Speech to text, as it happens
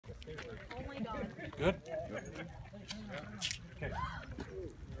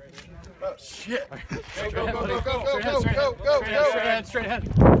shit. Go, go, go, go, go, go, go, go, go. Straight ahead.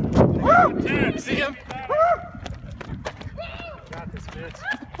 Woo! See him? Got this, Fitz.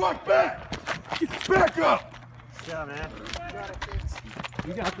 Fuck back! Back up! Good job, man. You got it, Fitz.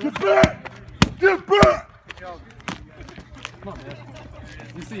 You got this. Get back! Get back! Come on, man.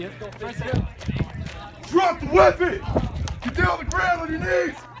 You see it? Right there. Drop the weapon! Get down on the ground on your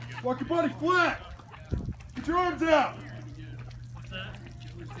knees! Walk your body flat! Get your arms out!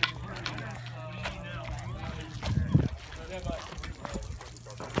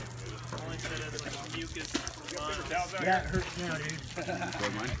 That hurts now, dude.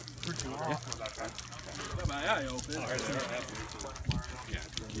 Hurts you off. My eye open. Yeah,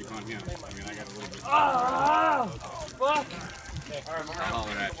 keep on him. I mean, I got a little bit. Oh, fuck.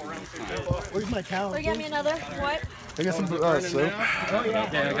 Where's my towel? Or get me another. What? I got some soap. Oh, yeah.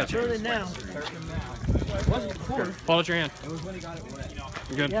 Yeah, I got you. Burn it now. It wasn't before. Hold out your hand. It was when he got it wet.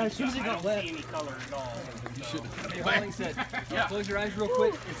 You're good. Yeah, as soon as it got wet. Any color at all. Hey, Holly said, close your eyes real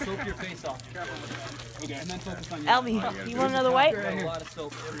quick and soap your face off. Okay. And then focus on your Albie, you want another white? a lot of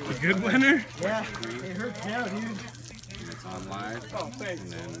soap everywhere. Good winner? Yeah, it hurts now, dude. It's on live. Oh, thanks.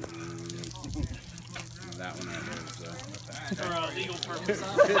 And then that one right there. So. For legal purposes.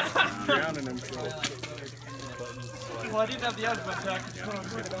 Drowning himself. Well, I didn't have the other button.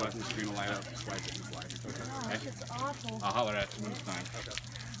 Hit the button, screen will light up, swipe it and slide. Okay. That's awful. I'll holler at you when it's time.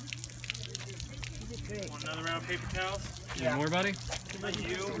 Want another round of paper towels? Yeah. More, buddy? Thank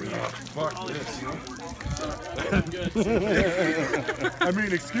you. Fuck this. I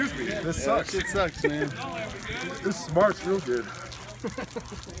mean, excuse me. This sucks. It sucks, man. This smart's real good.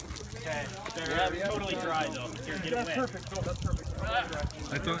 Okay. They're totally dry, though. Here, get it wet. Perfect. Oh, that's perfect.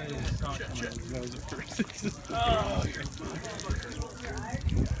 I thought it was that was the first. Oh.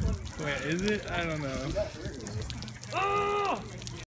 Wait, is it? I don't know.